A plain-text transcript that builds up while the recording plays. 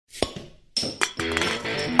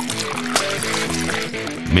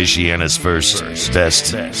Michiana's first,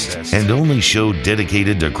 best, and only show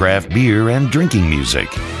dedicated to craft beer and drinking music.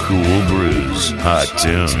 Cool brews, hot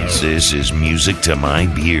tunes. This is Music to My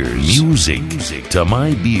Beers. Music to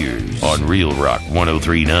My Beers on Real Rock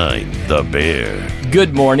 103.9, The Bear.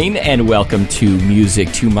 Good morning and welcome to Music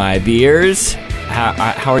to My Beers.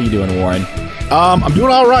 How are you doing, Warren? I'm doing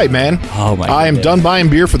all right, man. Oh, my I am goodness. done buying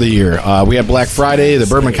beer for the year. We had Black Friday. The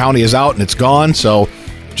Bourbon County is out, and it's gone. So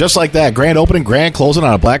just like that, grand opening, grand closing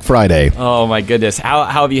on a Black Friday. Oh, my goodness. How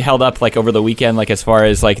have you held up, like, over the weekend, like, as far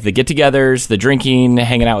as, like, the get-togethers, the drinking,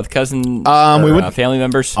 hanging out with cousins, we went family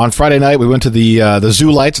members? On Friday night, we went to the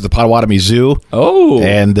Zoo Lights at the Potawatomi Zoo. Oh.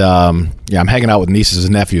 And, I'm hanging out with nieces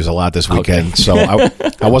and nephews a lot this weekend. Okay. So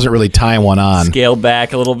I wasn't really tying one on. Scaled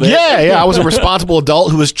back a little bit? Yeah. I was a responsible adult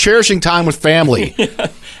who was cherishing time with family.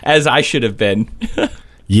 As I should have been.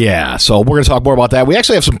 Yeah, so we're going to talk more about that. We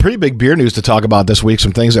actually have some pretty big beer news to talk about this week,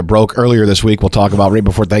 some things that broke earlier this week we'll talk about right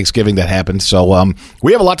before Thanksgiving that happened. So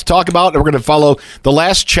we have a lot to talk about, and we're going to follow the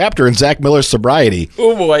last chapter in Zach Miller's sobriety.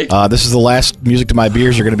 Oh, boy. This is the last Music to My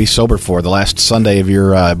Beers you're going to be sober for, the last Sunday of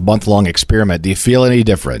your month-long experiment. Do you feel any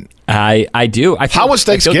different? I do. How was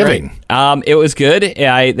Thanksgiving? It was good.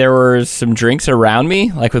 There were some drinks around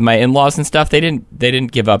me, like with my in-laws and stuff. They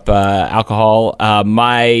didn't give up alcohol.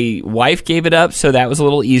 My wife gave it up, so that was a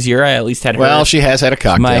little easier. I at least had her. Well, she has had a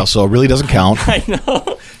cocktail, so it really doesn't count. I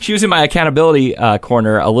know. She was in my accountability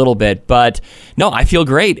corner a little bit, but no, I feel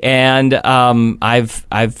great, and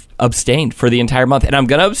I've abstained for the entire month, and I'm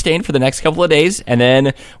going to abstain for the next couple of days, and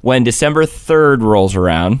then when December 3rd rolls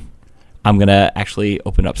around, I'm going to actually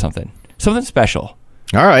open up something special.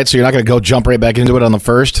 All right, so you're not going to go jump right back into it on the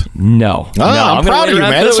first? No. Oh, I'm proud of you,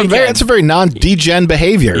 man. That's a very non-degen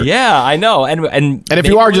behavior. Yeah, I know. And if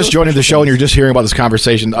you are just joining the show and you're just hearing about this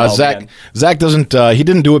conversation, Zach doesn't. He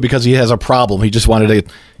didn't do it because he has a problem. He just wanted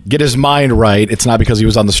to get his mind right. It's not because he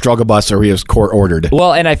was on the struggle bus or he was court ordered.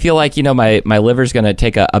 Well, and I feel like, my liver's going to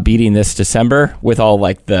take a beating this December with all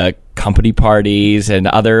like the company parties and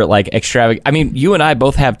other like extravagant. I mean, you and I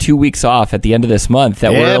both have 2 weeks off at the end of this month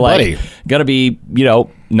that we're like going to be,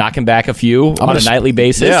 knocking back a few on a nightly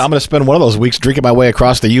basis. Yeah, I'm going to spend one of those weeks drinking my way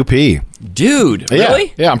across the UP. Dude,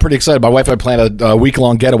 really? Yeah, I'm pretty excited. My wife and I planned a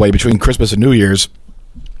week-long getaway between Christmas and New Year's,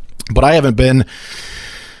 but I haven't been.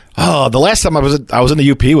 Oh, the last time I was in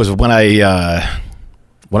the UP was when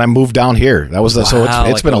I moved down here. That was so it's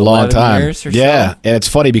like been a long time. Years or yeah, so? And it's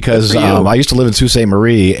funny because I used to live in Sault Ste.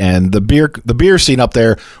 Marie, and the beer scene up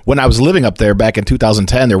there when I was living up there back in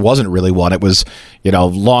 2010, there wasn't really one. It was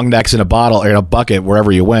long necks in a bottle or in a bucket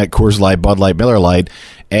wherever you went. Coors Light, Bud Light, Miller Light,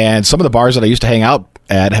 and some of the bars that I used to hang out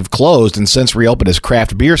at have closed and since reopened as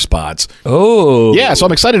craft beer spots. Oh. Yeah, so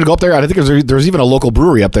I'm excited to go up there. I think there's even a local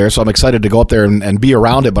brewery up there, so I'm excited to go up there and be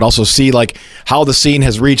around it, but also see like how the scene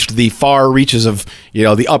has reached the far reaches of,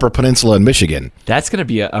 the Upper Peninsula in Michigan. That's going to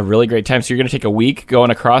be a really great time. So you're going to take a week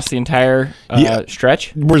going across the entire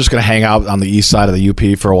stretch? We're just going to hang out on the east side of the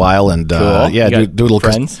UP for a while and cool. do a little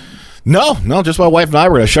friends. No, just my wife and I.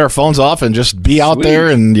 We're going to shut our phones off and just be out there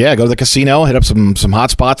and, go to the casino, hit up some hot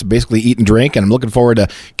spots, basically eat and drink, and I'm looking forward to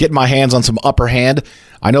getting my hands on some Upper Hand.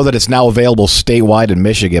 I know that it's now available statewide in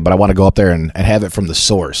Michigan, but I want to go up there and have it from the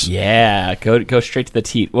source. Yeah, go straight to the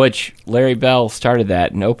teat, which Larry Bell started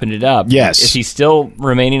that and opened it up. Yes. Is he still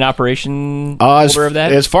remaining operation holder of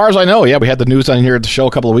that? As far as I know, yeah. We had the news on here at the show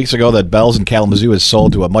a couple of weeks ago that Bell's in Kalamazoo is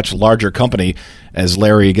sold to a much larger company as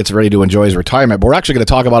Larry gets ready to enjoy his retirement. But we're actually going to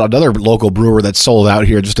talk about another local brewer that's sold out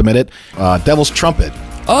here in just a minute, Devil's Trumpet.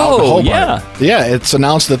 Oh, yeah. Yeah, it's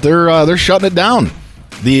announced that they're shutting it down.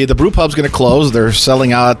 The brew pub's going to close. They're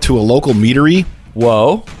selling out to a local meadery.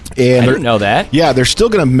 Whoa. And I didn't know that. Yeah, they're still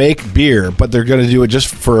going to make beer, but they're going to do it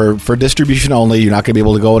just for distribution only. You're not going to be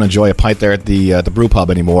able to go and enjoy a pint there at the brew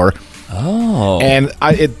pub anymore. Oh. And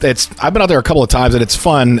I've been out there a couple of times, and it's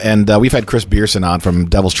fun. And we've had Chris Bierson on from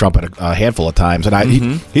Devil's Trumpet a handful of times. And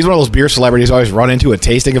he's one of those beer celebrities I always run into at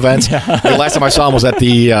tasting events. The last time I saw him was at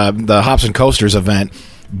the Hops and Coasters event.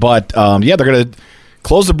 But, they're going to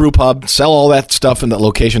close the brew pub, sell all that stuff in that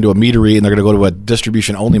location to a meadery, and they're going to go to a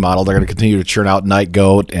distribution-only model. They're going to continue to churn out Night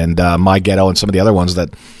Goat and My Ghetto and some of the other ones that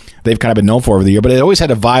they've kind of been known for over the year. But it always had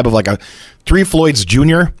a vibe of like a Three Floyds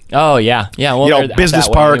Jr. Oh, yeah. Yeah. Well, business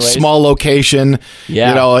park, small location,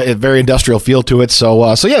 a very industrial feel to it.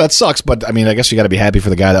 So yeah, that sucks. But, I mean, I guess you got to be happy for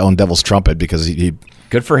the guy that owned Devil's Trumpet because he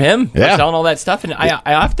good for him for selling all that stuff. And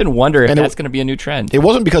I often wonder if that's going to be a new trend. It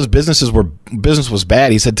wasn't because business was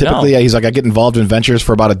bad. He said typically, he's like, I get involved in ventures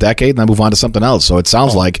for about a decade and I move on to something else. So it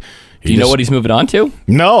sounds like. Do you know what he's moving on to?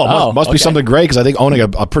 No, must be something great because I think owning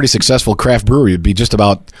a pretty successful craft brewery would be just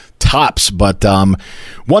about tops. But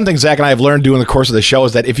one thing Zach and I have learned during the course of the show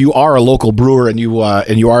is that if you are a local brewer and you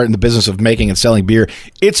are in the business of making and selling beer,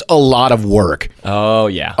 it's a lot of work. Oh,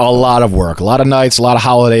 yeah. A lot of work. A lot of nights, a lot of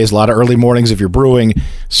holidays, a lot of early mornings if you're brewing.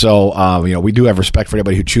 So, we do have respect for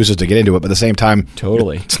anybody who chooses to get into it. But at the same time,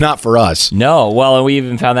 Totally. it's not for us. No. Well, and we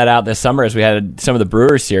even found that out this summer as we had some of the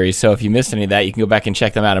Brewer series. So if you missed any of that, you can go back and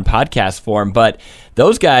check them out in podcast form. But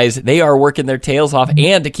those guys, they are working their tails off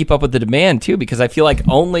and to keep up with the demand, too, because I feel like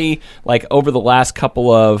only over the last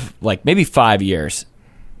couple of maybe 5 years,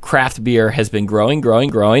 craft beer has been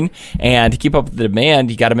growing. And to keep up with the demand,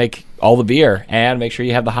 you got to make all the beer and make sure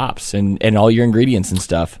you have the hops and all your ingredients and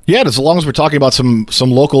stuff. Yeah, as long as we're talking about some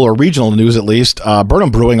local or regional news at least, Burnham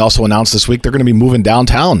Brewing also announced this week they're going to be moving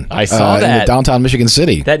downtown. I saw that. Into downtown Michigan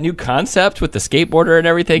City. That new concept with the skateboarder and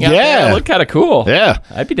everything out Yeah. there, it looked kind of cool. Yeah.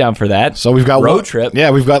 I'd be down for that. So we've got road trip. Yeah,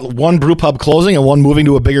 we've got one brew pub closing and one moving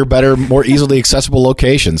to a bigger, better, more easily accessible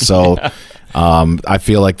location. So I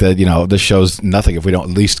feel like this show's nothing if we don't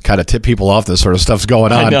at least kind of tip people off this sort of stuff's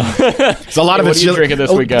going on. I know. So a lot of What it's are you just drinking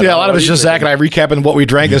this weekend? Yeah, a lot of it's just Zach and I recapping what we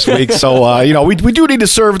drank this week. So we do need to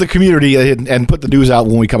serve the community and put the news out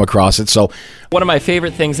when we come across it. So one of my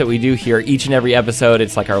favorite things that we do here each and every episode,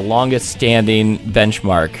 it's like our longest standing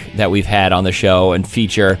benchmark that we've had on the show and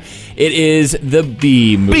feature. It is the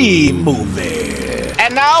B movie.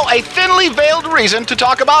 And now, a thinly veiled reason to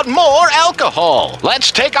talk about more alcohol.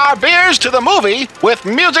 Let's take our beers to the movie with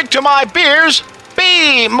Music to My Beers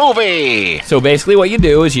B Movie. So basically what you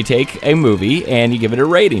do is you take a movie and you give it a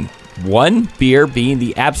rating. 1 beer being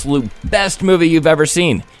the absolute best movie you've ever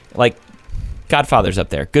seen. Like Godfather's up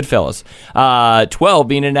there. Goodfellas. 12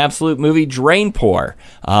 being an absolute movie drain pour.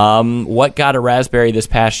 What got a raspberry this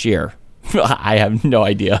past year? I have no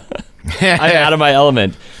idea. I'm out of my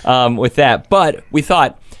element with that. But we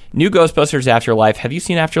thought, new Ghostbusters Afterlife. Have you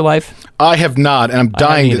seen Afterlife? I have not, and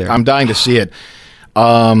I'm dying to see it.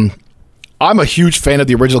 I'm a huge fan of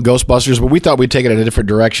the original Ghostbusters, but we thought we'd take it in a different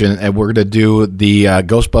direction, and we're going to do the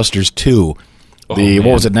Ghostbusters 2. What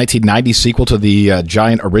was it, 1990 sequel to the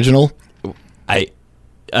giant original?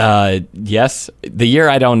 Yes. The year,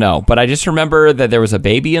 I don't know. But I just remember that there was a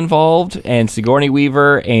baby involved, and Sigourney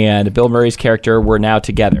Weaver and Bill Murray's character were now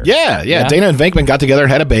together. Yeah. Dana and Venkman got together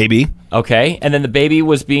and had a baby. Okay, and then the baby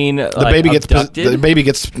was being abducted? The baby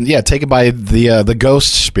gets taken by the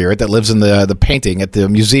ghost spirit that lives in the painting at the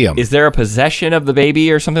museum. Is there a possession of the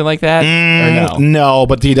baby or something like that? Or no? No,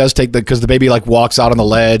 but he does take because the baby walks out on the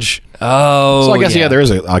ledge. Oh, so I guess there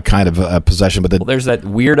is a kind of a possession, but there's that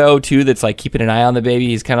weirdo too that's keeping an eye on the baby.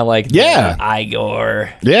 He's kind of like Igor.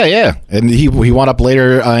 Yeah, and he wound up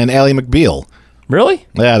later in Ally McBeal. Really?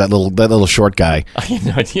 Yeah, that little short guy. I have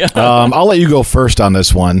no idea. I'll let you go first on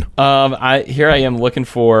this one. I am looking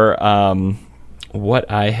for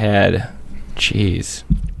what I had. Jeez.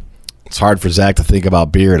 It's hard for Zach to think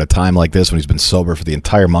about beer at a time like this when he's been sober for the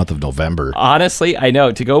entire month of November. Honestly, I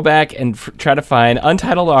know. To go back and try to find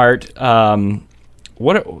Untitled Art. Do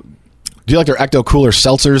you like their Ecto Cooler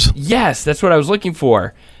seltzers? Yes, that's what I was looking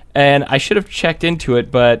for, and I should have checked into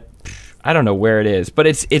it, but I don't know where it is. But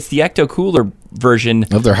it's the Ecto Cooler version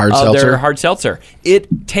of their hard seltzer.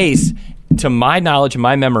 It tastes, to my knowledge and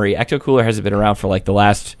my memory, Ecto Cooler hasn't been around for the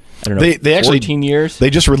last. I don't know, they 14 years?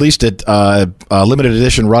 They just released it, a limited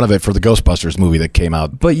edition run of it for the Ghostbusters movie that came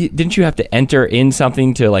out. But didn't you have to enter in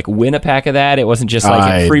something to win a pack of that? It wasn't just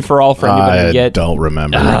a free-for-all for anybody to get? I don't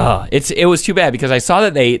remember. It was too bad because I saw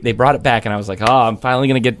that they brought it back and I was like, I'm finally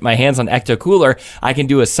going to get my hands on Ecto Cooler. I can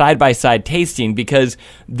do a side-by-side tasting because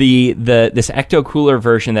this Ecto Cooler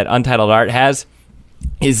version that Untitled Art has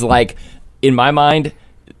is in my mind,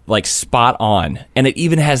 spot on, and it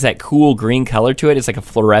even has that cool green color to it. It's like a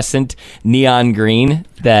fluorescent neon green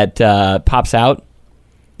that pops out.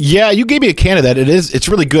 Yeah, you gave me a can of that. It's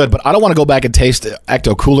really good, but I don't want to go back and taste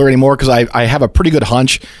Ecto Cooler anymore because I have a pretty good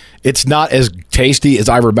hunch it's not as tasty as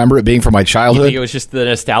I remember it being from my childhood. You think it was just the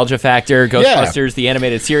nostalgia factor? Ghostbusters, the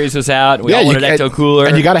animated series was out. We all wanted Ecto Cooler.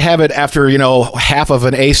 And you got to have it after, half of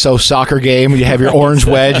an ASO soccer game. You have your orange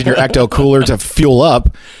wedge and your Ecto Cooler to fuel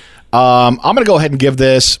up. I'm going to go ahead and give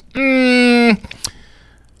this...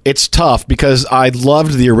 It's tough because I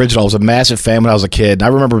loved the original. I was a massive fan when I was a kid. And I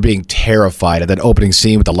remember being terrified at that opening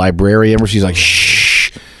scene with the librarian where she's like, shh.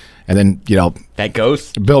 And then, that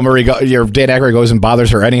ghost. Bill Murray, Dan Aykroyd goes and bothers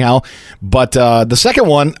her anyhow. But the second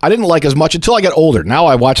one, I didn't like as much until I got older. Now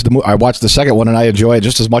I watched the second one and I enjoy it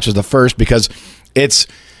just as much as the first because it's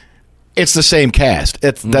the same cast.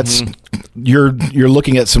 You're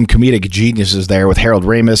looking at some comedic geniuses there with Harold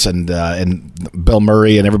Ramis and Bill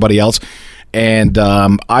Murray and everybody else. And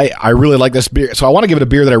I really like this beer. So I want to give it a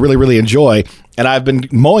beer that I really, really enjoy. And I've been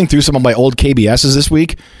mowing through some of my old KBSs this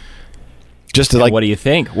week. Just to like, what do you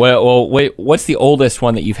think? Well, wait, what's the oldest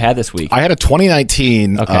one that you've had this week? I had a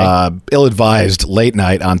 2019 ill-advised late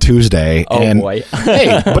night on Tuesday. Oh, and, boy.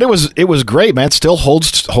 Hey, but it was great, man. It still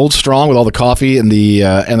holds strong with all the coffee and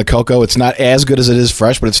the cocoa. It's not as good as it is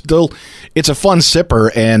fresh, but it's a fun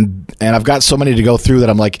sipper. And I've got so many to go through that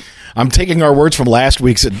I'm taking our words from last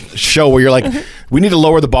week's show where you're like, we need to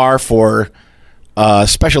lower the bar for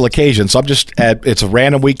special occasion. So I'm just it's a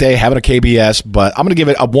random weekday having a KBS, but I'm going to give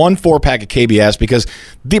it a 1 4-pack of KBS because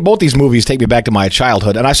both these movies take me back to my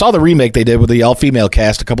childhood. And I saw the remake they did with the all-female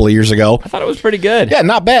cast a couple of years ago. I thought it was pretty good. Yeah,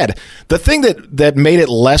 not bad. The thing that made it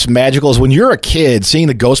less magical is when you're a kid, seeing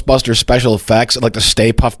the Ghostbusters special effects, like the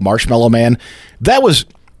Stay Puft Marshmallow Man, that was...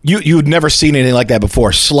 You'd never seen anything like that before.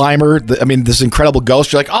 Slimer, this incredible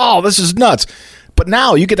ghost, you're like, oh, this is nuts. But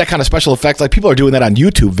now you get that kind of special effects. Like people are doing that on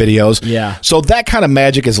YouTube videos. Yeah. So that kind of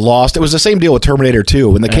magic is lost. It was the same deal with Terminator 2.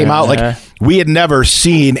 When they came out, like we had never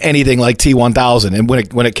seen anything like T-1000 and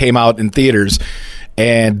when it came out in theaters.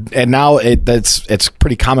 And now it's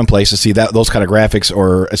pretty commonplace to see that those kind of graphics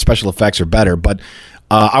or special effects are better. But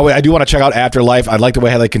I do want to check out Afterlife. I like the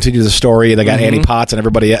way how they continue the story. They got Annie Potts and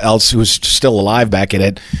everybody else who's still alive back in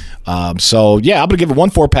it. So yeah, I'm gonna give it 1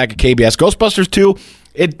 4-pack of KBS. Ghostbusters 2.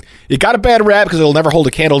 It got a bad rap because it'll never hold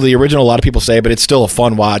a candle to the original. A lot of people say, but it's still a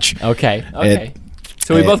fun watch. Okay.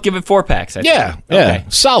 So we both give it 4-packs. Yeah. Okay.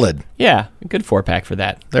 Solid. Yeah, a good 4-pack for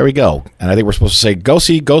that. There we go. And I think we're supposed to say, go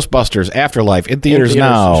see Ghostbusters Afterlife in theaters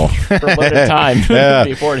now. For a limited time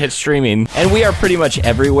before it hits streaming. And we are pretty much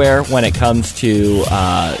everywhere when it comes to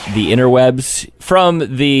the interwebs.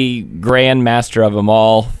 From the grand master of them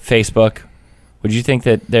all, Facebook. Would you think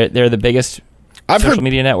that they're the biggest social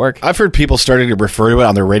media network? I've heard people starting to refer to it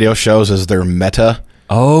on their radio shows as their meta.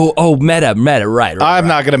 Oh, Meta, right. I'm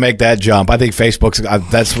not going to make that jump. I think Facebook's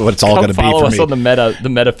that's what it's all going to be for me. Follow us on the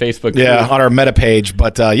Meta Facebook. Yeah, on our Meta page.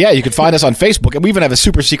 But you can find us on Facebook, and we even have a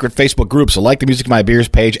super secret Facebook group. So like the Music to My Beers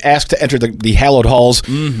page, ask to enter the hallowed halls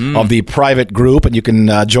of the private group, and you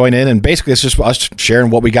can join in. And basically, it's just us sharing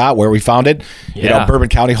what we got, where we found it. Yeah. Bourbon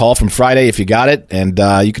County Hall from Friday, if you got it, and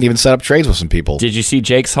you can even set up trades with some people. Did you see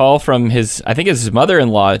Jake's haul from his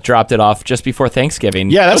mother-in-law dropped it off just before Thanksgiving?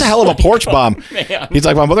 Yeah, that's a hell of a porch bomb. Man. He's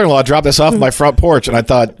like, my mother-in-law dropped this off my front porch, and I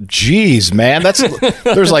thought, geez, man,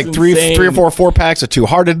 there's like three or four 4-packs of Two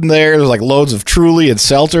Hearted in there. There's like loads of Truly and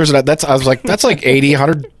seltzers, and I was like, that's like $80,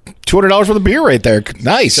 $100, $200 worth of beer right there.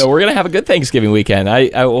 Nice. So we're gonna have a good Thanksgiving weekend.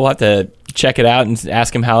 I will have to check it out and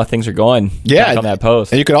ask him how things are going. Yeah, on that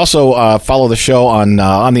post. And you can also follow the show on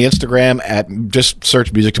the Instagram at just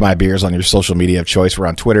search Music to My Beers on your social media of choice. We're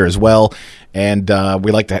on Twitter as well. And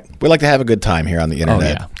we like to have a good time here on the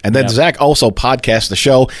internet. Yeah. And then Zach also podcasts the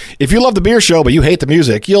show. If you love the beer show but you hate the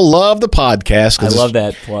music, you'll love the podcast. I love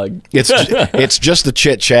that plug. It's just the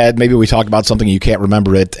chit chat. Maybe we talk about something and you can't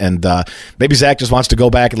remember it, and maybe Zach just wants to go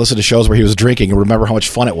back and listen to shows where he was drinking and remember how much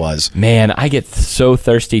fun it was. Man, I get so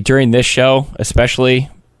thirsty during this show, especially.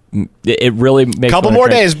 It really makes couple more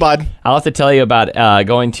days, bud. I'll have to tell you about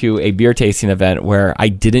going to a beer tasting event where I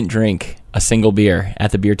didn't drink a single beer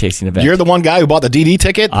at the beer tasting event. You're the one guy who bought the DD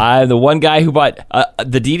ticket? I'm the one guy who bought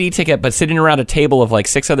the DD ticket, but sitting around a table of like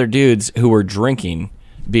 6 other dudes who were drinking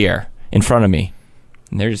beer in front of me.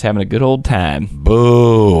 And they're just having a good old time.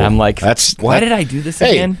 Boo. I'm like, why did I do this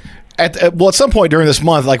again? At some point during this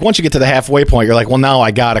month, like once you get to the halfway point, you're like, well, now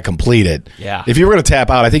I got to complete it. Yeah. If you were going to tap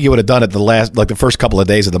out, I think you would have done it the first couple of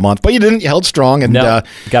days of the month, but you didn't. You held strong, and got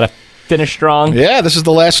to finish strong. Yeah, this is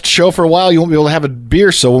the last show for a while. You won't be able to have a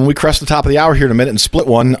beer, so when we crest the top of the hour here in a minute and split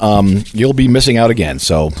one, you'll be missing out again.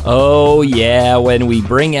 So. Oh yeah, when we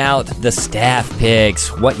bring out the staff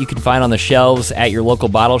picks, what you can find on the shelves at your local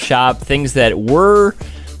bottle shop, things that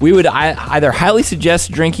we would either highly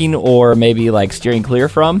suggest drinking or maybe like steering clear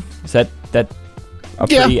from. Is that a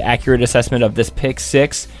pretty accurate assessment of this pick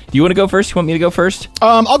 6? Do you want to go first? You want me to go first?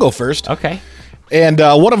 I'll go first. Okay. And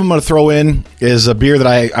one of them I'm going to throw in is a beer that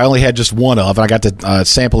I only had just one of, and I got to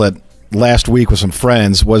sample it last week with some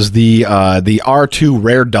friends, was the R2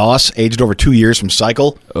 Rare DOS, aged over 2 years from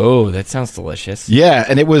Cycle. Oh, that sounds delicious. Yeah,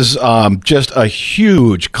 and it was just a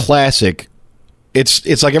huge classic.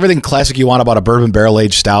 It's like everything classic you want about a bourbon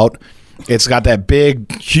barrel-aged stout. It's got that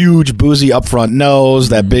big, huge, boozy upfront nose,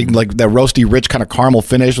 that big, like that roasty, rich kind of caramel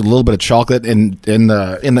finish with a little bit of chocolate in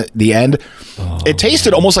the end. Oh, it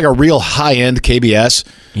tasted almost like a real high-end KBS.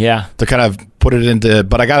 Yeah. To kind of put it into,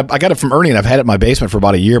 but I got it from Ernie, and I've had it in my basement for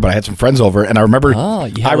about a year. But I had some friends over, and I remember. Oh,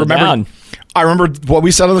 you held it down. I remember what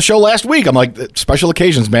we said on the show last week. I'm like, special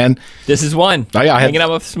occasions, man. This is one. Oh, yeah, hanging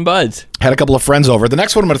out with some buds. Had a couple of friends over. The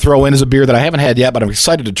next one I'm going to throw in is a beer that I haven't had yet, but I'm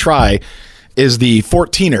excited to try. Is the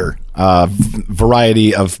 14er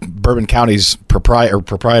variety of Bourbon County's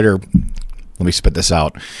proprietor Let me spit this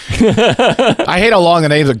out. I hate how long the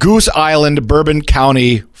name is. Goose Island Bourbon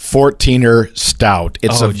County 14er Stout.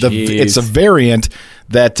 It's it's a variant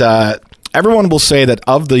that everyone will say that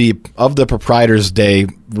of the Proprietors Day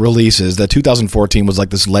releases, that 2014 was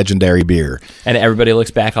like this legendary beer. And everybody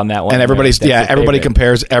looks back on that one. And everybody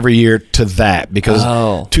compares every year to that because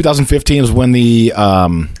 2015 was when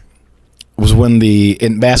the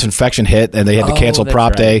mass infection hit and they had to cancel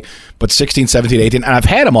Prop Day. But 16, 17, 18, and I've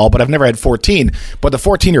had them all, but I've never had 14. But the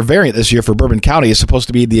 14er variant this year for Bourbon County is supposed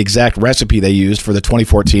to be the exact recipe they used for the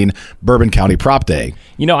 2014 Bourbon County Prop Day.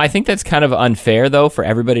 You know, I think that's kind of unfair, though, for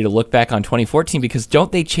everybody to look back on 2014 because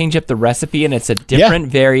don't they change up the recipe and it's a different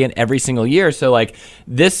variant every single year? So, like,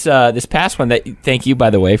 this past one, thank you, by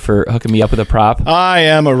the way, for hooking me up with a prop. I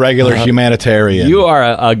am a regular humanitarian. You are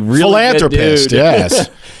a really philanthropist, good dude. Yes.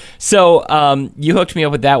 So you hooked me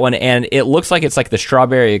up with that one, and it looks like it's like the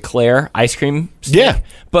strawberry eclair ice cream stick. Yeah.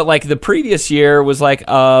 But like the previous year was like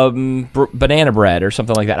banana bread or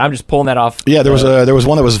something like that. I'm just pulling that off. Yeah, there was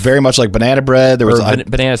one that was very much like banana bread. There was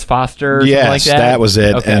Bananas Foster or something like that. That was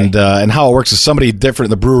it. Okay. And how it works is somebody different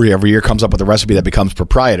in the brewery every year comes up with a recipe that becomes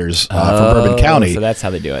Proprietors for Bourbon County. So that's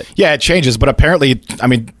how they do it. Yeah, it changes. But apparently, I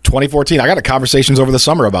mean, 2014, I got a conversations over the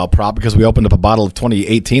summer about Prop because we opened up a bottle of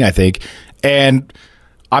 2018, I think. And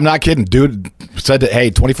I'm not kidding. Dude said that, hey,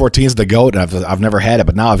 2014 is the GOAT, and I've never had it,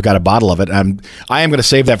 but now I've got a bottle of it. And I am going to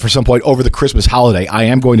save that for some point over the Christmas holiday. I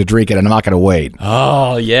am going to drink it, and I'm not going to wait.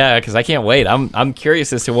 Oh, yeah, because I can't wait. I'm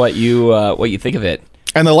curious as to what you think of it.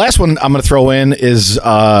 And the last one I'm going to throw in is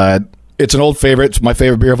it's an old favorite. It's my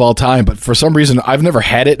favorite beer of all time, but for some reason, I've never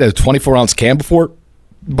had it in a 24-ounce can before.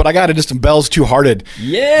 But I got it just in Bell's Two Hearted.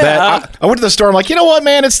 Yeah. I went to the store. I'm like, you know what,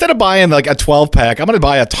 man? Instead of buying like a 12-pack, I'm going to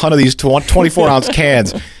buy a ton of these 24-ounce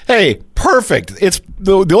cans. Hey, perfect. It's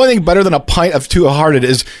the only thing better than a pint of Two Hearted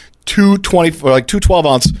is two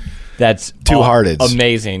 12-ounce. That's Two Hearted.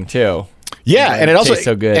 Amazing too. Yeah, and it also tastes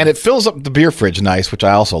so good. And it fills up the beer fridge nice, which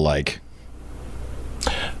I also like.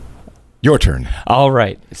 Your turn. All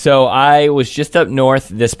right. So I was just up north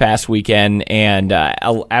this past weekend, and I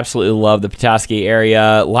absolutely love the Petoskey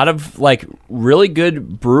area. A lot of like really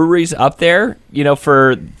good breweries up there. You know,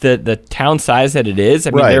 for the town size that it is.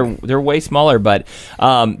 I mean, they're way smaller, but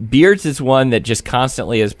Beards is one that just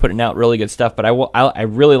constantly is putting out really good stuff. But I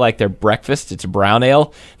really like their breakfast. It's a brown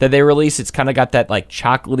ale that they release. It's kind of got that like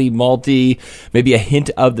chocolatey, malty, maybe a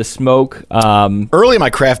hint of the smoke. Early in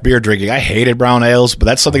my craft beer drinking, I hated brown ales, but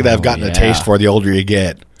that's something that I've gotten a taste for the older you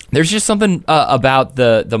get. There's just something about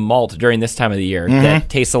the malt during this time of the year that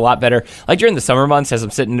tastes a lot better. Like during the summer months, as I'm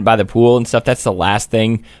sitting by the pool and stuff, that's the last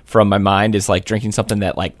thing from my mind is like drinking something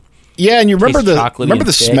that like. Yeah, and you remember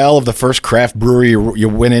the smell of the first craft brewery you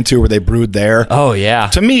went into where they brewed there? Oh yeah.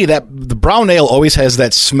 To me, the brown ale always has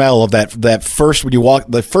that smell of that first when you walk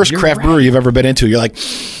the first craft brewery you've ever been into. You're like.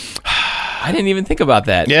 I didn't even think about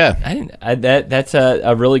that. Yeah, that's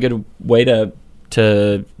a really good way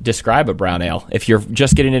to describe a brown ale. If you're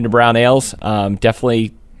just getting into brown ales,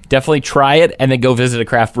 definitely try it and then go visit a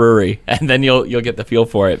craft brewery, and then you'll get the feel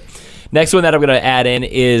for it. Next one that I'm going to add in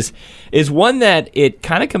is one that it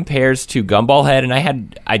kind of compares to Gumball Head,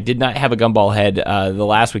 and I did not have a Gumball Head the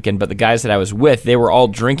last weekend, but the guys that I was with, they were all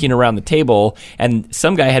drinking around the table, and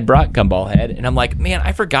some guy had brought Gumball Head, and I'm like, man,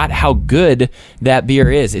 I forgot how good that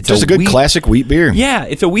beer is. It's just a good classic wheat beer. Yeah,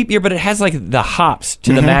 it's a wheat beer, but it has like the hops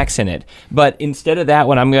to the max in it. But instead of that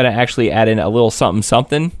one, I'm going to actually add in a little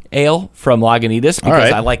something ale from Lagunitas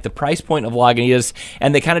because I like the price point of Lagunitas,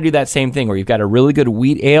 and they kind of do that same thing where you've got a really good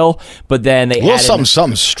wheat ale, but then they add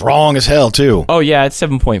something strong as hell too. Oh yeah, it's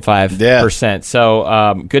 7.5%.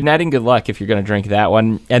 So good night and good luck if you're going to drink that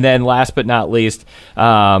one. And then last but not least,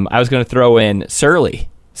 I was going to throw in Surly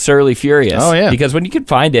Furious. Oh yeah, because when you could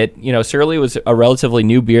find it, you know, Surly was a relatively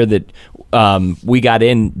new beer that we got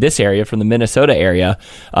in this area from the Minnesota area,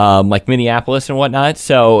 like Minneapolis and whatnot.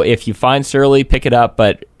 So if you find Surly, pick it up.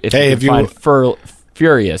 But if you find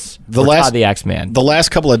Furious, Todd the Axeman. The last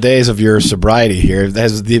couple of days of your sobriety here,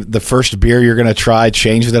 has the first beer you're going to try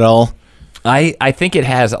changed at all? I think it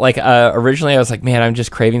has. Like originally I was like, man, I'm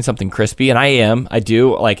just craving something crispy, and I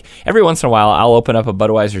do. Like every once in a while I'll open up a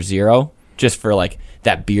Budweiser Zero just for like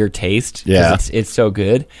that beer taste. Yeah. It's so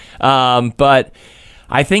good. But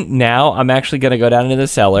I think now I'm actually going to go down into the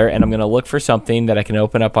cellar and I'm going to look for something that I can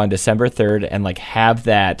open up on December 3rd and like have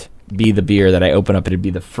that be the beer that I open up. It'd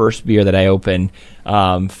be the first beer that I open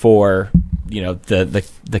for, you know,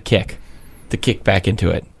 the kick back into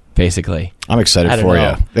it, basically. I'm excited I don't for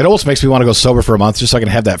know. you. It almost makes me want to go sober for a month just so I can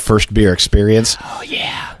have that first beer experience. Oh,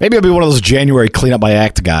 yeah. Maybe I'll be one of those January clean up my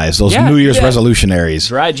act guys, those Yeah, New Year's yeah. resolutionaries.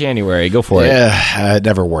 Dry January. Go for it. Yeah, it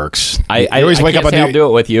never works. I can't say I'll do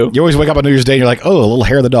it with you. You always wake up on New Year's Day and you're like, oh, a little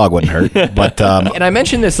hair of the dog wouldn't hurt. But And I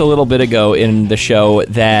mentioned this a little bit ago in the show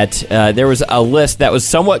that there was a list that was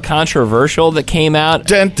somewhat controversial that came out.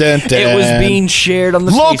 dun, dun, dun. It was being shared on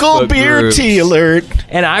the local Facebook beer groups. tea alert.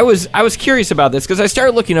 And I was curious about this because I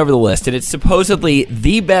started looking over the list, and it's supposedly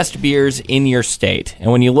the best beers in your state.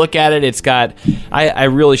 And when you look at it, it's got. I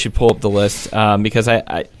really should pull up the list because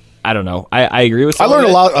I don't know. I agree with. I some learned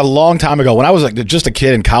of it. a long time ago when I was like just a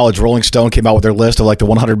kid in college. Rolling Stone came out with their list of like the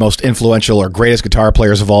 100 most influential or greatest guitar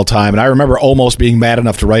players of all time, and I remember almost being mad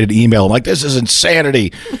enough to write an email. I'm like, this is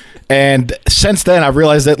insanity. And since then, I've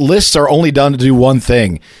realized that lists are only done to do one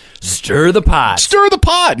thing. Stir the pot. Stir the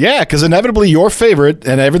pot, yeah, because inevitably your favorite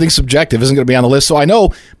and everything subjective isn't going to be on the list. So I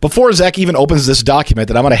know before Zach even opens this document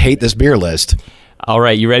that I'm going to hate this beer list. All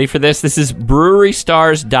right, you ready for this? This is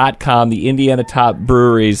brewerystars.com, the Indiana top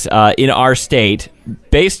breweries in our state.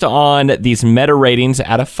 Based on these meta ratings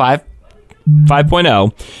out of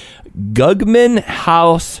 5.0, Gugman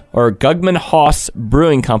Haus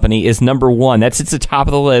Brewing Company is number one. That sits at the top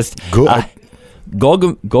of the list.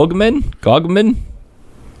 Gugman?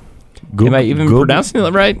 Am I even pronouncing it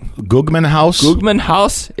right? Gugman House? Gugman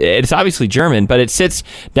Haus. It's obviously German, but it sits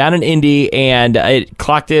down in Indy, and it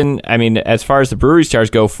clocked in, I mean, as far as the brewery stars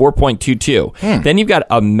go, 4.22. Then you've got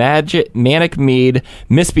a Manic Mead,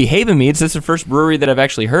 Misbehaving Meads. That's the first brewery that I've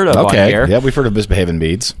actually heard of on here. Yeah, we've heard of Misbehaving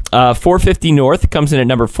Meads. 450 North comes in at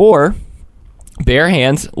number 4. Bare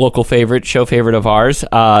Hands, local favorite, show favorite of ours,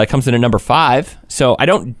 comes in at number 5. So I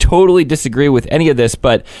don't totally disagree with any of this,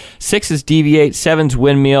 but 6 is Deviate, 7's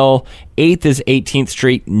Windmill, 8th is 18th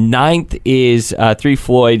Street, 9th is Three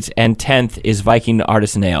Floyds, and 10th is Viking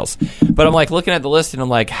Artisan Ales. But I'm like looking at the list and I'm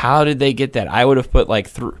like, how did they get that? I would have put like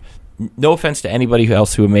no offense to anybody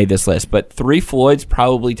else who made this list, but Three Floyds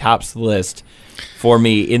probably tops the list for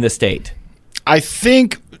me in the state. I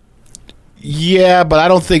think... Yeah, but I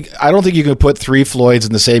don't think you can put Three Floyds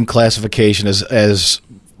in the same classification as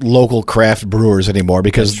local craft brewers anymore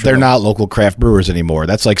because they're not local craft brewers anymore.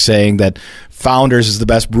 That's like saying that Founders is the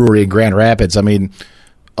best brewery in Grand Rapids. I mean,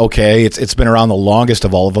 okay, it's been around the longest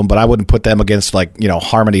of all of them, but I wouldn't put them against like,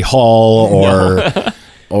 Harmony Hall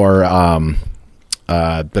or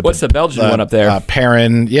What's the Belgian one up there?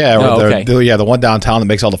 Perrin, the one downtown that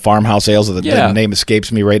makes all the farmhouse ales. The name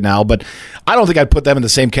escapes me right now, but I don't think I'd put them in the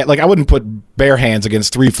same cat. Like I wouldn't put Bare Hands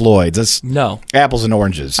against Three Floyds. That's apples and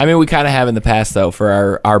oranges. I mean, we kind of have in the past though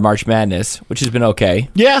for our March Madness, which has been okay.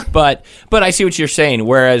 Yeah, but I see what you're saying.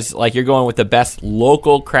 Whereas like you're going with the best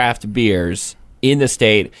local craft beers in the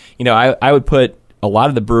state. I would put a lot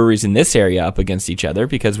of the breweries in this area up against each other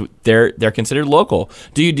because they're considered local.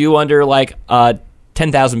 Do you do under like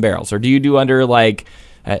 10,000 barrels, or do you do under like?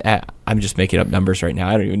 I'm just making up numbers right now.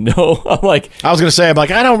 I don't even know. I was going to say, I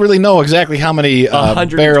don't really know exactly how many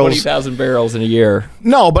 120,000 barrels in a year.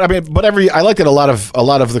 No, but I mean, I like that a lot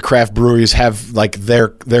of the craft breweries have like their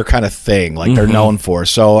kind of thing, like they're known for.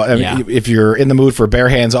 So I mean, if you're in the mood for Bare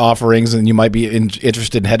Hands offerings, and you might be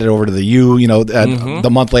interested in headed over to the U, the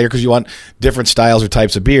month later because you want different styles or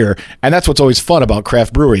types of beer, and that's what's always fun about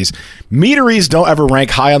craft breweries. Meaderies don't ever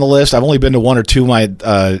rank high on the list. I've only been to one or two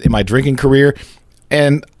in my drinking career.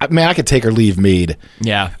 And man, I could take or leave mead.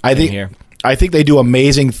 Yeah, I think they do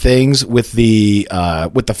amazing things with the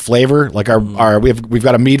flavor. Like we've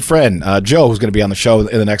got a mead friend, Joe, who's going to be on the show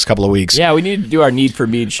in the next couple of weeks. Yeah, we need to do our Need for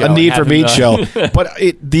Mead show. A Need for Mead show. But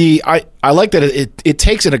I like that it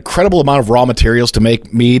takes an incredible amount of raw materials to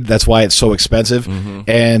make mead. That's why it's so expensive. Mm-hmm.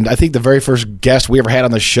 And I think the very first guest we ever had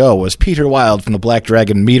on the show was Peter Wild from the Black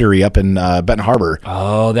Dragon Meadery up in Benton Harbor.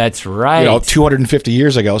 Oh, that's right. 250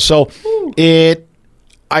 years ago. So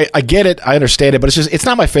I get it, I understand it, but it's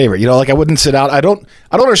not my favorite. I wouldn't sit out. I don't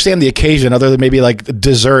understand the occasion other than maybe like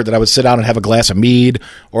dessert that I would sit down and have a glass of mead,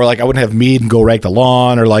 or like I wouldn't have mead and go rake the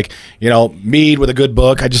lawn, or like mead with a good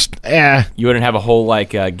book. You wouldn't have a whole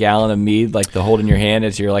like gallon of mead like to hold in your hand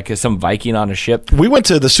as you're like some Viking on a ship. We went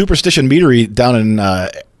to the Superstition Meadery down in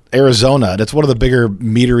Arizona. That's one of the bigger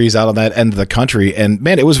meaderies out on that end of the country, and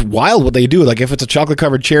man, it was wild what they do. Like if it's a chocolate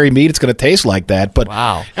covered cherry mead, it's going to taste like that. But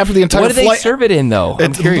wow, after the entire what do they serve it in though?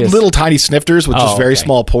 I'm curious. Little tiny snifters with just very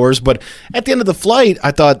small pours. But at the end of the flight,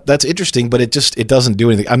 I thought that's interesting, but it doesn't do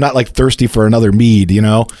anything. I'm not like thirsty for another mead,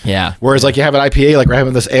 Yeah. Whereas like you have an IPA, like we're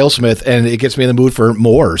having this AleSmith, and it gets me in the mood for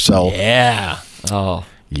more. So yeah. Oh.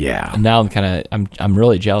 Yeah. And now I'm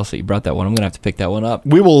really jealous that you brought that one. I'm gonna have to pick that one up.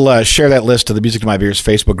 We will share that list to the Music to My Beers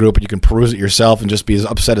Facebook group, and you can peruse it yourself and just be as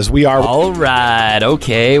upset as we are. All right,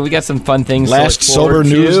 okay, we got some fun things. Last to look forward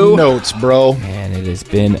sober news to. notes, bro. And it has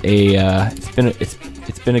been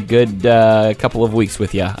it's been a good couple of weeks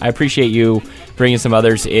with you. I appreciate you bringing some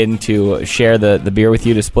others in to share the beer with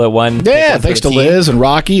you, to split one. Yeah, thanks to Liz and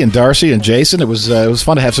Rocky and Darcy and Jason. It was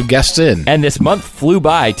fun to have some guests in. And this month flew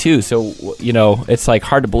by too, so it's like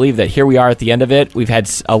hard to believe that here we are at the end of it. We've had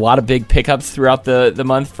a lot of big pickups throughout the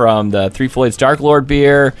month, from the Three Floyds Dark Lord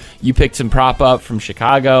beer. You picked some prop up from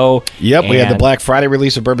Chicago. Yep, we had the Black Friday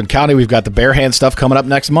release of Bourbon County. We've got the Bare Hand stuff coming up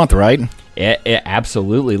next month, right?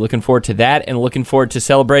 Absolutely. Looking forward to that, and looking forward to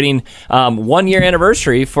celebrating 1 year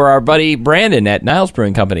anniversary for our buddy Brandon at Niles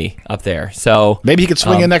Brewing Company up there. So maybe he could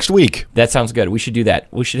swing in next week. That sounds good. We should do that.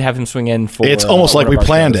 We should have him swing in for. It's almost like we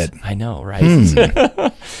planned it. I know, right?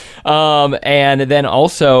 And then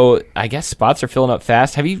also, I guess spots are filling up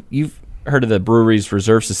fast. You've heard of the Breweries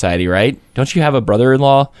Reserve Society, right? Don't you have a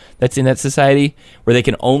brother-in-law that's in that society where they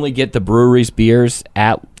can only get the brewery's beers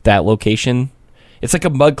at that location? It's like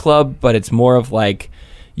a mug club, but it's more of like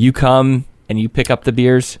you come and you pick up the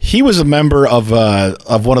beers. He was a member of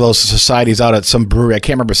one of those societies out at some brewery. I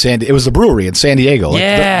can't remember it was the brewery in San Diego.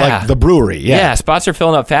 Yeah. Like the brewery. Yeah, spots are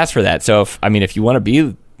filling up fast for that. So if you want to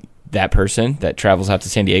be that person that travels out to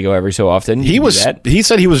San Diego every so often, he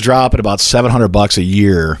said he was dropping about $700 a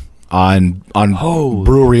year on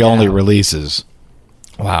brewery only releases.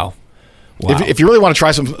 Wow. If you really want to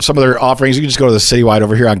try some of their offerings, you can just go to the Citywide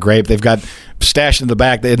over here on Grape. They've got stashed in the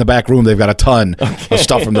back room. They've got a ton of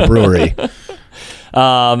stuff from the brewery.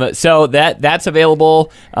 So that's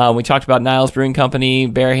available. We talked about Niles Brewing Company,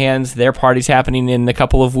 Bare Hands. Their party's happening in a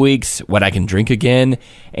couple of weeks. When I Can Drink Again,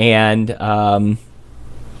 and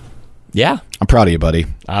yeah, I'm proud of you, buddy.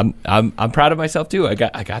 I'm proud of myself too. I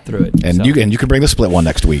got through it. And you can bring the split one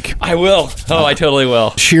next week. I will. Oh, I totally will.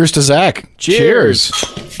 Cheers to Zach. Cheers.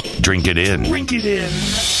 Drink it in. Drink it in.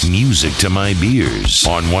 Music to My Beers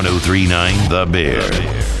on 103.9 The Bear.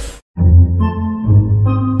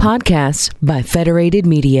 Podcasts by Federated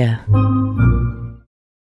Media.